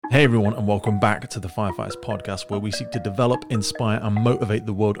Hey everyone, and welcome back to the Firefighters Podcast, where we seek to develop, inspire, and motivate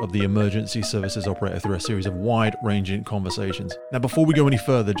the world of the emergency services operator through a series of wide-ranging conversations. Now, before we go any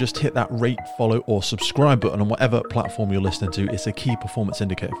further, just hit that rate, follow, or subscribe button on whatever platform you're listening to. It's a key performance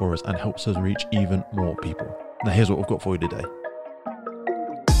indicator for us and helps us reach even more people. Now, here's what we've got for you today.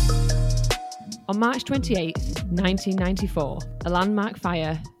 On March 28, 1994, a landmark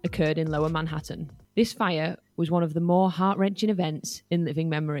fire occurred in Lower Manhattan. This fire was one of the more heart-wrenching events in living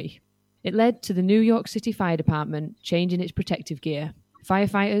memory. It led to the New York City Fire Department changing its protective gear.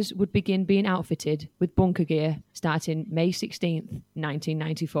 Firefighters would begin being outfitted with bunker gear starting May 16,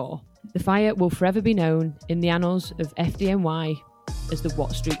 1994. The fire will forever be known in the annals of FDNY as the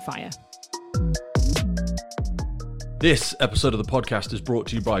Watt Street Fire. This episode of the podcast is brought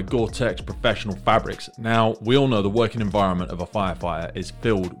to you by Gore-Tex Professional Fabrics. Now, we all know the working environment of a firefighter is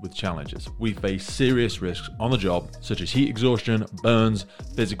filled with challenges. We face serious risks on the job, such as heat exhaustion, burns,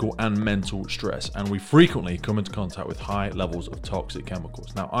 physical and mental stress, and we frequently come into contact with high levels of toxic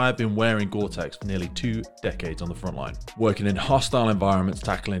chemicals. Now, I have been wearing Gore-Tex for nearly 2 decades on the front line, working in hostile environments,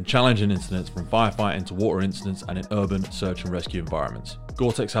 tackling challenging incidents from firefighting to water incidents and in urban search and rescue environments.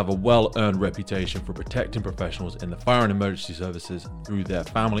 Gore-Tex have a well-earned reputation for protecting professionals in the fire and emergency services through their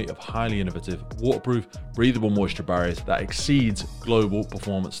family of highly innovative, waterproof, breathable moisture barriers that exceeds global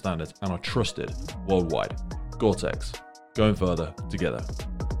performance standards and are trusted worldwide. Gore-Tex, going further together.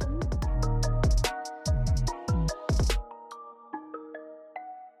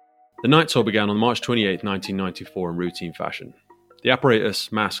 The night tour began on March 28, 1994 in routine fashion. The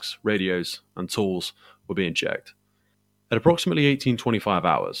apparatus, masks, radios, and tools were being checked. At approximately 18:25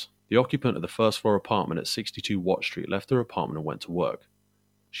 hours, the occupant of the first floor apartment at 62 Watt Street left her apartment and went to work.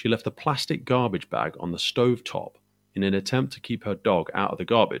 She left a plastic garbage bag on the stove top in an attempt to keep her dog out of the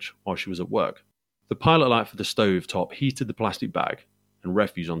garbage while she was at work. The pilot light for the stove top heated the plastic bag and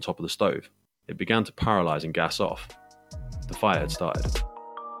refuse on top of the stove. It began to paralyze and gas off. The fire had started.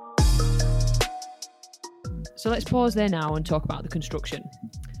 So let's pause there now and talk about the construction.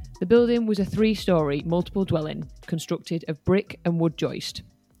 The building was a 3-storey multiple dwelling constructed of brick and wood joist.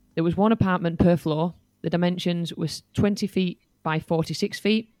 There was 1 apartment per floor. The dimensions was 20 feet by 46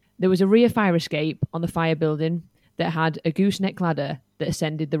 feet. There was a rear fire escape on the fire building that had a gooseneck ladder that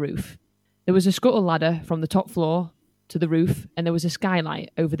ascended the roof. There was a scuttle ladder from the top floor to the roof, and there was a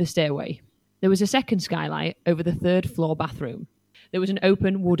skylight over the stairway. There was a second skylight over the 3rd floor bathroom. There was an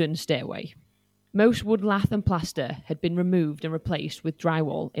open wooden stairway. Most wood lath and plaster had been removed and replaced with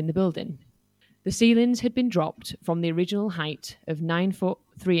drywall in the building. The ceilings had been dropped from the original height of 9 foot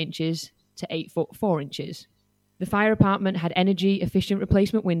 3 inches to 8 foot 4 inches. The fire apartment had energy-efficient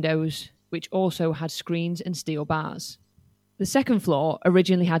replacement windows, which also had screens and steel bars. The second floor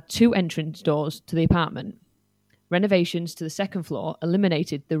originally had 2 entrance doors to the apartment. Renovations to the second floor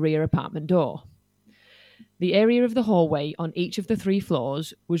eliminated the rear apartment door. The area of the hallway on each of the 3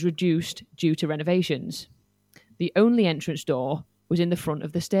 floors was reduced due to renovations. The only entrance door was in the front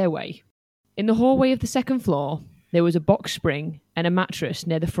of the stairway. In the hallway of the second floor, there was a box spring and a mattress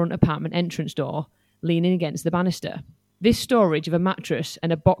near the front apartment entrance door, leaning against the banister. This storage of a mattress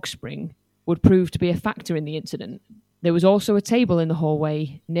and a box spring would prove to be a factor in the incident. There was also a table in the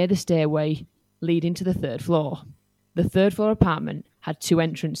hallway near the stairway leading to the 3rd floor. The 3rd floor apartment had 2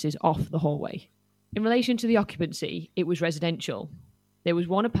 entrances off the hallway. In relation to the occupancy, it was residential. There was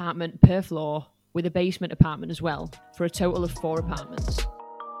 1 apartment per floor with a basement apartment as well, for a total of 4 apartments.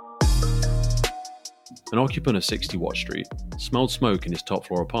 An occupant of 60 Watt Street smelled smoke in his top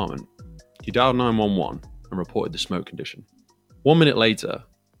floor apartment. He dialed 911 and reported the smoke condition. 1 minute later,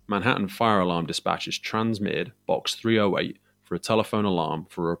 Manhattan Fire Alarm Dispatchers transmitted Box 308 for a telephone alarm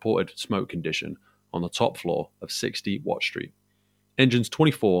for a reported smoke condition on the top floor of 60 Watt Street. Engines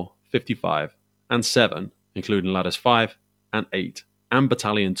 24, 55, and 7, including ladders 5 and 8, and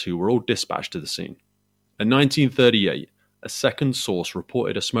Battalion 2 were all dispatched to the scene. In 1938, a second source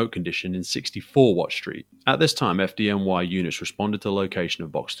reported a smoke condition in 64 Watt Street. At this time, FDNY units responded to the location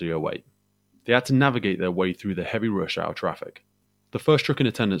of Box 308. They had to navigate their way through the heavy rush hour traffic. The first truck in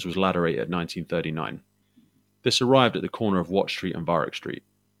attendance was Ladder 8 at 1939. This arrived at the corner of Watt Street and Varick Street.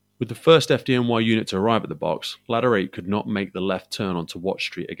 With the first FDNY unit to arrive at the box, Ladder 8 could not make the left turn onto Watt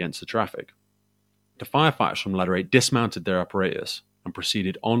Street against the traffic. The firefighters from Ladder 8 dismounted their apparatus and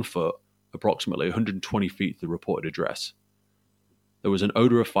proceeded on foot approximately 120 feet to the reported address. There was an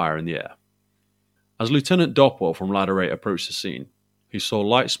odour of fire in the air. As Lieutenant Dopwell from Ladder 8 approached the scene, he saw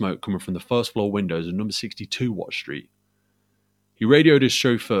light smoke coming from the first floor windows of number 62 Watt Street. He radioed his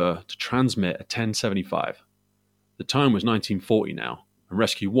chauffeur to transmit a 1075. The time was 1940 now, and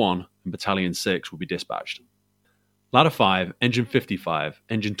Rescue 1 and Battalion 6 would be dispatched. Ladder 5, Engine 55,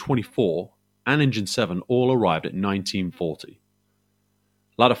 Engine 24, and Engine 7 all arrived at 1940.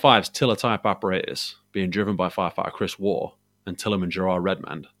 Ladder 5's tiller-type apparatus, being driven by firefighter Chris Waugh and tillerman Gerard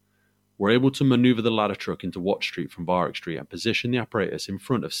Redmond, were able to manoeuvre the ladder truck into Watch Street from Varick Street and position the apparatus in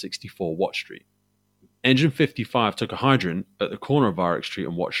front of 64 Watch Street. Engine 55 took a hydrant at the corner of Varick Street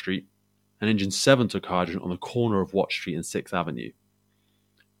and Watch Street, and Engine 7 took a hydrant on the corner of Watch Street and 6th Avenue.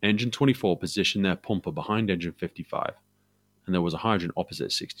 Engine 24 positioned their pumper behind Engine 55, and there was a hydrant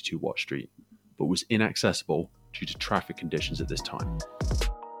opposite 62 Watch Street, but was inaccessible due to traffic conditions at this time.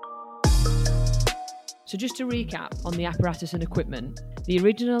 So just to recap on the apparatus and equipment, the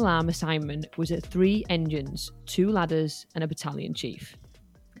original alarm assignment was at 3 engines, 2 ladders and a battalion chief.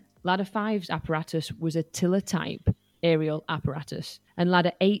 Ladder 5's apparatus was a tiller-type aerial apparatus, and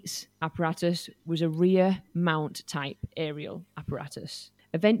Ladder 8's apparatus was a rear mount type aerial apparatus.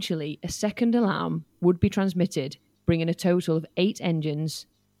 Eventually, a second alarm would be transmitted, bringing a total of 8 engines,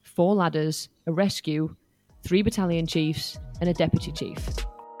 4 ladders, a rescue, 3 battalion chiefs, and a deputy chief.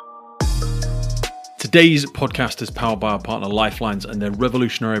 Today's podcast is powered by our partner Lifelines and their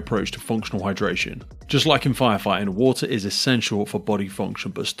revolutionary approach to functional hydration. Just like in firefighting, water is essential for body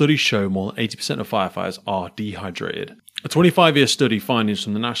function, but studies show more than 80% of firefighters are dehydrated. A 25-year study findings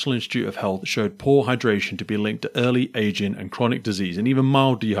from the National Institute of Health showed poor hydration to be linked to early aging and chronic disease, and even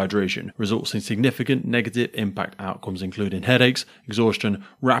mild dehydration results in significant negative impact outcomes including headaches, exhaustion,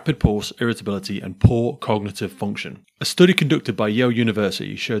 rapid pulse, irritability, and poor cognitive function. A study conducted by Yale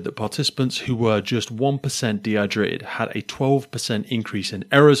University showed that participants who were just 1% dehydrated had a 12% increase in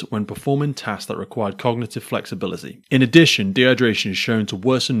errors when performing tasks that required cognitive flexibility. In addition, dehydration is shown to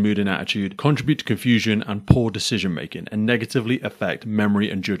worsen mood and attitude, contribute to confusion and poor decision making, and negatively affect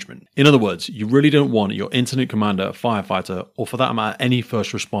memory and judgment. In other words, you really don't want your incident commander, firefighter, or for that matter any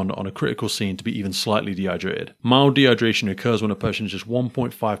first responder on a critical scene to be even slightly dehydrated. Mild dehydration occurs when a person is just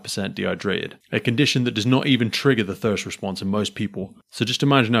 1.5% dehydrated, a condition that does not even trigger the thirst response in most people. So just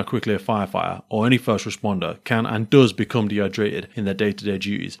imagine how quickly a firefighter or any first responder can and does become dehydrated in their day-to-day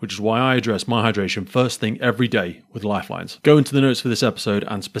duties, which is why I address my hydration first thing every day with Lifelines. Go into the notes for this episode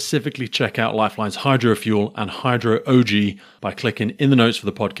and specifically check out Lifelines Hydro Fuel and Hydro OG by clicking in the notes for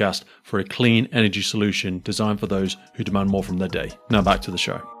the podcast for a clean energy solution designed for those who demand more from their day. Now back to the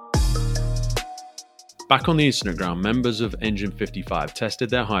show. Back on the incident ground, members of Engine 55 tested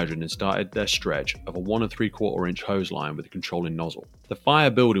their hydrant and started their stretch of a 1 3/4 inch hose line with a controlling nozzle. The fire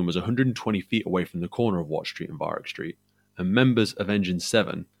building was 120 feet away from the corner of Watch Street and Varick Street, and members of Engine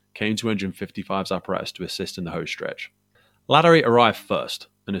 7 came to Engine 55's apparatus to assist in the hose stretch. Ladder 8 arrived first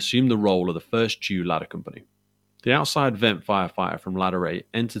and assumed the role of the first due ladder company. The outside vent firefighter from Ladder 8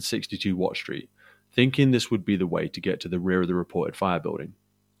 entered 62 Watch Street, thinking this would be the way to get to the rear of the reported fire building.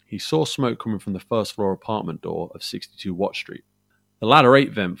 He saw smoke coming from the first floor apartment door of 62 Watch Street. The Ladder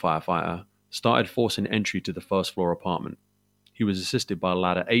 8 vent firefighter started forcing entry to the first floor apartment. He was assisted by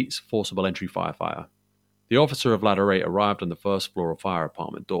Ladder 8's forcible entry firefighter. The officer of Ladder 8 arrived on the first floor of fire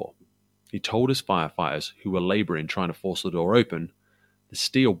apartment door. He told his firefighters, who were labouring trying to force the door open, the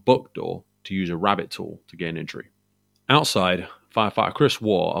steel buck door, to use a rabbit tool to gain entry. Outside, firefighter Chris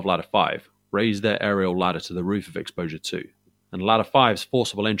Waugh of Ladder 5 raised their aerial ladder to the roof of Exposure 2, and Ladder 5's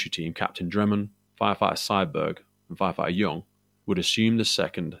forcible entry team, Captain Drummond, firefighter Seiberg, and firefighter Young, would assume the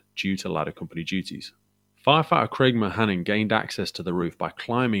second due to ladder company duties. Firefighter Craig Mahannon gained access to the roof by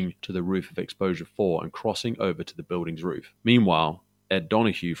climbing to the roof of Exposure 4 and crossing over to the building's roof. Meanwhile, Ed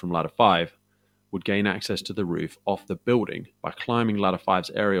Donahue from Ladder 5 would gain access to the roof off the building by climbing Ladder 5's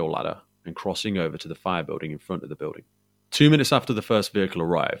aerial ladder and crossing over to the fire building in front of the building. 2 minutes after the first vehicle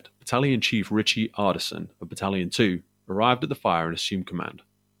arrived, Battalion Chief Richie Ardison of Battalion 2 arrived at the fire and assumed command.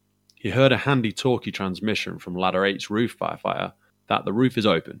 He heard a handy talkie transmission from Ladder 8's roof firefighter that the roof is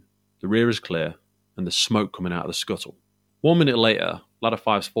open, the rear is clear, and there's smoke coming out of the scuttle. 1 minute later, Ladder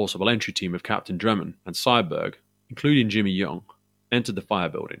 5's forcible entry team of Captain Drummond and Seiberg, including Jimmy Young, entered the fire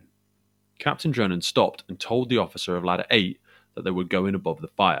building. Captain Drummond stopped and told the officer of Ladder 8 that they were going above the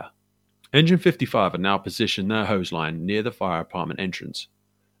fire. Engine 55 had now positioned their hose line near the fire apartment entrance.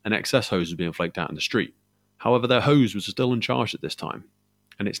 An excess hose was being flaked out in the street. However, their hose was still uncharged at this time,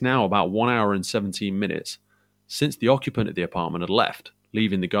 and it's now about 1 hour and 17 minutes since the occupant of the apartment had left,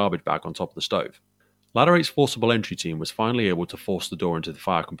 leaving the garbage bag on top of the stove. Ladder 8's forcible entry team was finally able to force the door into the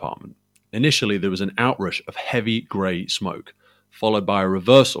fire compartment. Initially, there was an outrush of heavy grey smoke, followed by a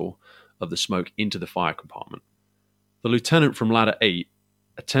reversal of the smoke into the fire compartment. The lieutenant from Ladder 8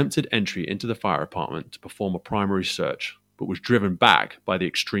 attempted entry into the fire apartment to perform a primary search, but was driven back by the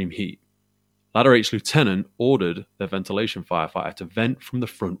extreme heat. Ladder 8's lieutenant ordered their ventilation firefighter to vent from the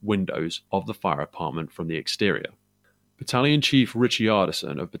front windows of the fire apartment from the exterior. Battalion Chief Richie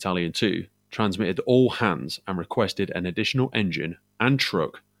Ardison of Battalion 2 transmitted all hands and requested an additional engine and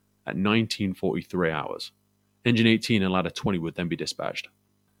truck at 1943 hours. Engine 18 and ladder 20 would then be dispatched.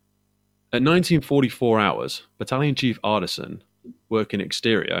 At 1944 hours, Battalion Chief Ardison, working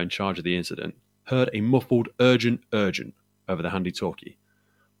exterior in charge of the incident, heard a muffled urgent over the handy-talkie.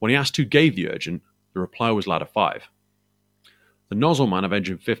 When he asked who gave the urgent, the reply was ladder 5. The nozzle man of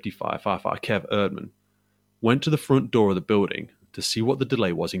engine 55, firefighter Kev Erdman, went to the front door of the building to see what the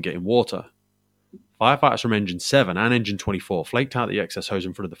delay was in getting water. Firefighters from engine 7 and engine 24 flaked out the excess hose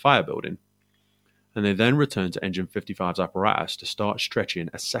in front of the fire building, and they then returned to engine 55's apparatus to start stretching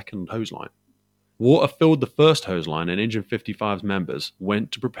a second hose line. Water filled the first hose line, and engine 55's members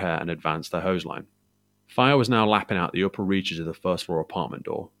went to prepare and advance their hose line. Fire was now lapping out the upper reaches of the first floor apartment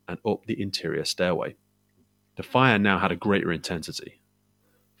door and up the interior stairway. The fire now had a greater intensity.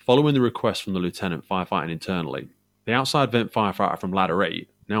 Following the request from the lieutenant firefighting internally, the outside vent firefighter from ladder 8,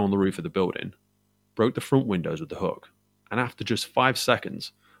 now on the roof of the building, broke the front windows with the hook, and after just 5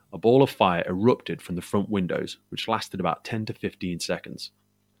 seconds, a ball of fire erupted from the front windows, which lasted about 10 to 15 seconds.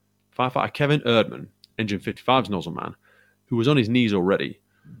 Firefighter Kevin Erdman, engine 55's nozzle man, who was on his knees already,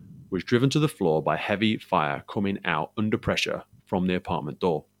 was driven to the floor by heavy fire coming out under pressure from the apartment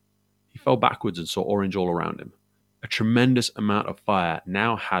door. He fell backwards and saw orange all around him. A tremendous amount of fire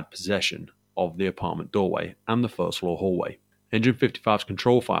now had possession of the apartment doorway and the first floor hallway. Engine 55's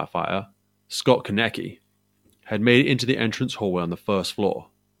control firefighter, Scott Konecki, had made it into the entrance hallway on the first floor,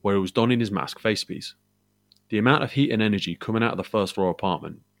 where he was donning his mask facepiece. The amount of heat and energy coming out of the first floor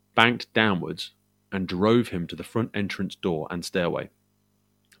apartment banked downwards and drove him to the front entrance door and stairway.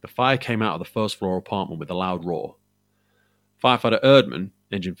 The fire came out of the first floor apartment with a loud roar. Firefighter Erdman,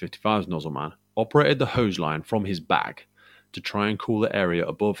 engine 55's nozzle man, operated the hose line from his back to try and cool the area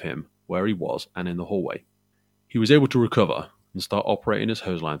above him where he was and in the hallway. He was able to recover and start operating his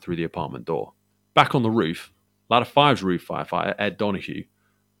hose line through the apartment door. Back on the roof, ladder 5's roof firefighter Ed Donahue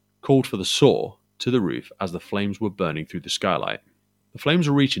called for the saw to the roof as the flames were burning through the skylight. The flames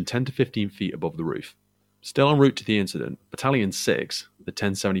were reaching 10 to 15 feet above the roof. Still en route to the incident, Battalion 6, the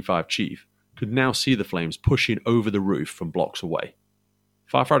 1075 chief, could now see the flames pushing over the roof from blocks away.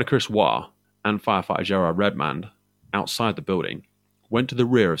 Firefighter Chris Waugh and firefighter Gerard Redmond, outside the building, went to the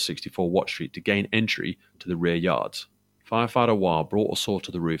rear of 64 Watch Street to gain entry to the rear yards. Firefighter Waugh brought a saw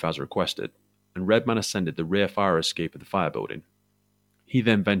to the roof as requested, and Redman ascended the rear fire escape of the fire building. He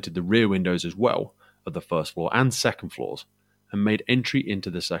then vented the rear windows as well of the first floor and second floors, and made entry into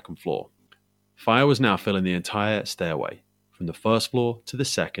the second floor. Fire was now filling the entire stairway, from the first floor to the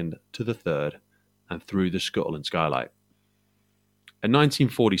second to the third, and through the scuttle and skylight. In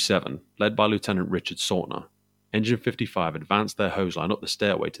 1947, led by Lieutenant Richard Saltner, Engine 55 advanced their hose line up the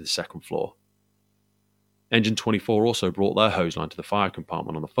stairway to the second floor. Engine 24 also brought their hose line to the fire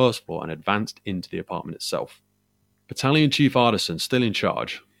compartment on the first floor and advanced into the apartment itself. Battalion Chief Ardison, still in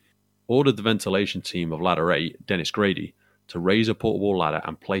charge, ordered the ventilation team of Ladder 8, Dennis Grady, to raise a portable ladder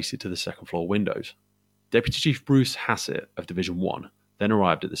and place it to the second floor windows. Deputy Chief Bruce Hassett of Division 1 then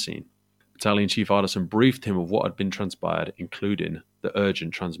arrived at the scene. Battalion Chief Ardison briefed him of what had been transpired, including the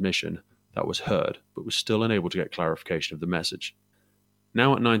urgent transmission that was heard, but was still unable to get clarification of the message. Now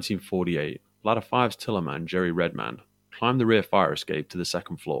at 1948, Ladder 5's tillerman, Jerry Redman, climbed the rear fire escape to the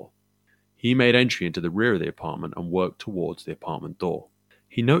second floor. He made entry into the rear of the apartment and worked towards the apartment door.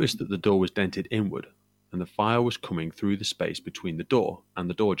 He noticed that the door was dented inward, and the fire was coming through the space between the door and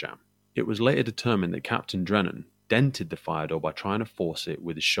the door jamb. It was later determined that Captain Drennan dented the fire door by trying to force it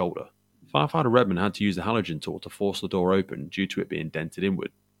with his shoulder. Firefighter Redman had to use the halogen tool to force the door open due to it being dented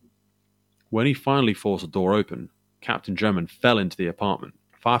inward. When he finally forced the door open, Captain Drennan fell into the apartment.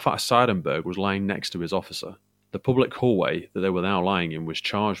 Firefighter Seidenberg was lying next to his officer. The public hallway that they were now lying in was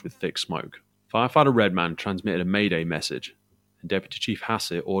charged with thick smoke. Firefighter Redman transmitted a Mayday message, and Deputy Chief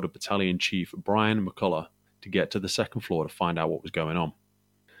Hassett ordered Battalion Chief Brian McCullough to get to the second floor to find out what was going on.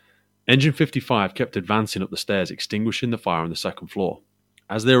 Engine 55 kept advancing up the stairs, extinguishing the fire on the second floor.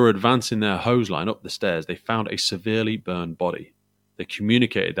 As they were advancing their hose line up the stairs, they found a severely burned body. They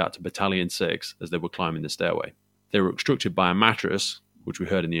communicated that to Battalion 6 as they were climbing the stairway. They were obstructed by a mattress, which we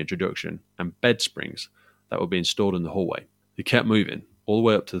heard in the introduction, and bed springs that were being stored in the hallway. They kept moving, all the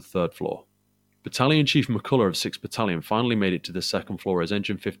way up to the third floor. Battalion Chief McCullough of 6th Battalion finally made it to the second floor as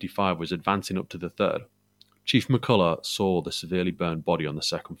Engine 55 was advancing up to the third. Chief McCullough saw the severely burned body on the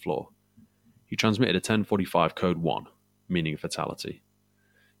second floor. He transmitted a 1045 Code 1, meaning a fatality.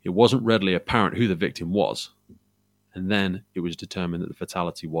 It wasn't readily apparent who the victim was, and then it was determined that the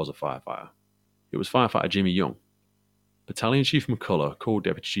fatality was a firefighter. It was firefighter Jimmy Young. Battalion Chief McCullough called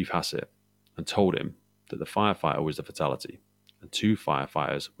Deputy Chief Hassett and told him that the firefighter was the fatality, and 2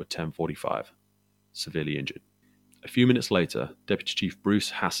 firefighters were 1045, severely injured. A few minutes later, Deputy Chief Bruce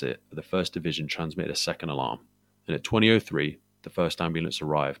Hassett of the 1st Division transmitted a second alarm, and at 20:03, the first ambulance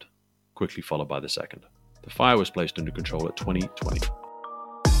arrived, quickly followed by the second. The fire was placed under control at 20:20.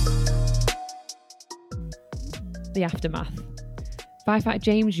 The aftermath. Firefighter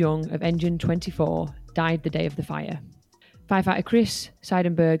James Young of Engine 24 died the day of the fire. Firefighter Chris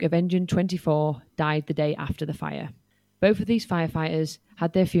Seidenberg of Engine 24 died the day after the fire. Both of these firefighters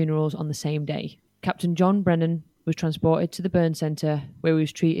had their funerals on the same day. Captain John Brennan was transported to the burn centre where he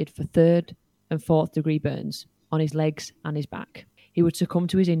was treated for 3rd and 4th degree burns on his legs and his back. He would succumb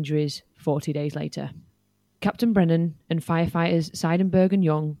to his injuries 40 days later. Captain Brennan and firefighters Seidenberg and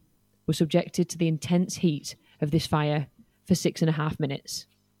Young were subjected to the intense heat of this fire for 6.5 minutes.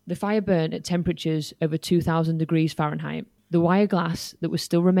 The fire burned at temperatures over 2,000 degrees Fahrenheit. The wire glass that was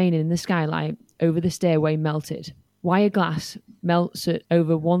still remaining in the skylight over the stairway melted. Wire glass melts at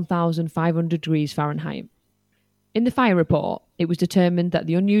over 1,500 degrees Fahrenheit. In the fire report, it was determined that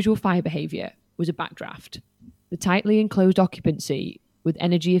the unusual fire behaviour was a backdraft. The tightly enclosed occupancy with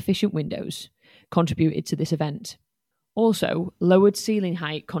energy-efficient windows contributed to this event. Also, lowered ceiling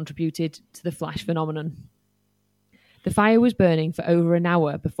height contributed to the flash phenomenon. The fire was burning for over an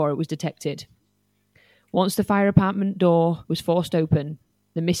hour before it was detected. Once the fire apartment door was forced open,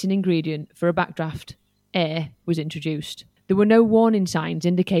 the missing ingredient for a backdraft, air, was introduced. There were no warning signs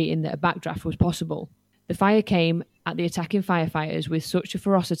indicating that a backdraft was possible. The fire came at the attacking firefighters with such a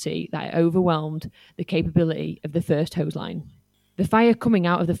ferocity that it overwhelmed the capability of the first hose line. The fire coming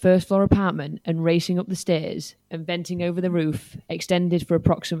out of the first floor apartment and racing up the stairs and venting over the roof extended for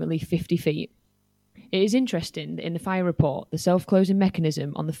approximately 50 feet. It is interesting that in the fire report, the self-closing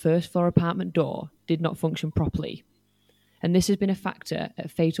mechanism on the first floor apartment door did not function properly, and this has been a factor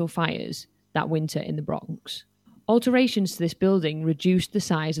at fatal fires that winter in the Bronx. Alterations to this building reduced the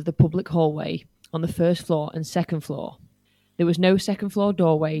size of the public hallway on the first floor and second floor. There was no second floor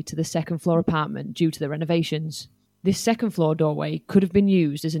doorway to the second floor apartment due to the renovations. This second floor doorway could have been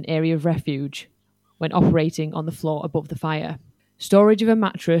used as an area of refuge when operating on the floor above the fire. Storage of a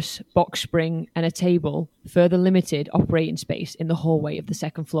mattress, box spring, and a table further limited operating space in the hallway of the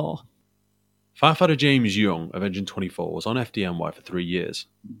second floor. Firefighter James Young of Engine 24 was on FDNY for 3 years.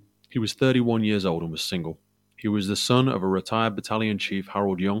 He was 31 years old and was single. He was the son of a retired battalion chief,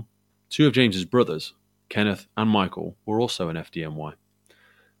 Harold Young. 2 of James's brothers, Kenneth and Michael, were also in FDNY.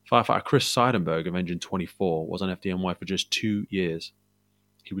 Firefighter Chris Seidenberg of Engine 24 was on FDNY for just 2 years.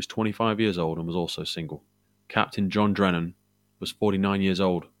 He was 25 years old and was also single. Captain John Drennan was 49 years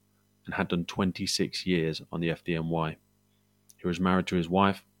old and had done 26 years on the FDNY. He was married to his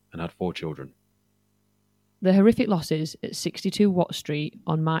wife and had 4 children. The horrific losses at 62 Watt Street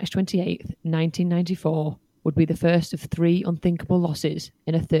on March 28, 1994 would be the first of 3 unthinkable losses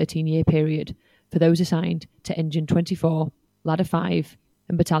in a 13-year period for those assigned to Engine 24, Ladder 5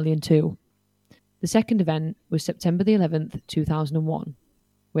 and Battalion 2. The second event was September the 11th, 2001,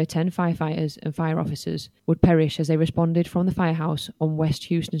 where 10 firefighters and fire officers would perish as they responded from the firehouse on West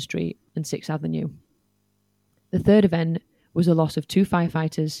Houston Street and 6th Avenue. The third event was the loss of 2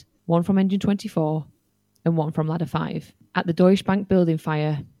 firefighters, one from Engine 24 and one from Ladder 5, at the Deutsche Bank building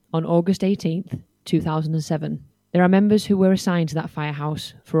fire on August 18th, 2007. There are members who were assigned to that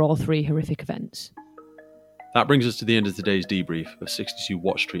firehouse for all 3 horrific events. That brings us to the end of today's debrief of 62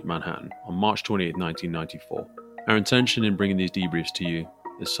 Watt Street, Manhattan on March 28, 1994. Our intention in bringing these debriefs to you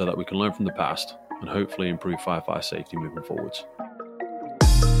is so that we can learn from the past and hopefully improve firefighter safety moving forwards.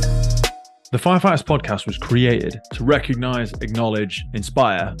 The Firefighters Podcast was created to recognize, acknowledge,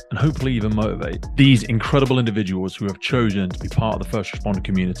 inspire, and hopefully even motivate these incredible individuals who have chosen to be part of the first responder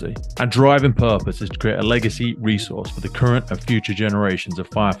community. Our driving purpose is to create a legacy resource for the current and future generations of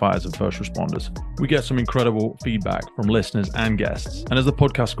firefighters and first responders. We get some incredible feedback from listeners and guests, and as the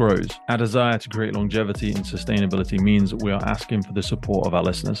podcast grows, our desire to create longevity and sustainability means we are asking for the support of our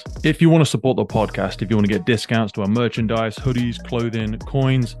listeners. If you want to support the podcast, if you want to get discounts to our merchandise, hoodies, clothing,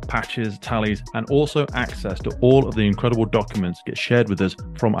 coins, patches, tallies, and also access to all of the incredible documents get shared with us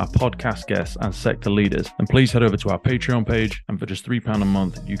from our podcast guests and sector leaders, then please head over to our Patreon page, and for just £3 a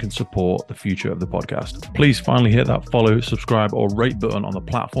month, you can support the future of the podcast. Please finally hit that follow, subscribe, or rate button on the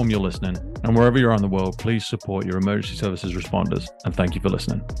platform you're listening, and wherever you are in the world, please support your emergency services responders, and thank you for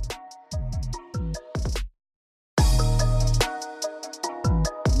listening.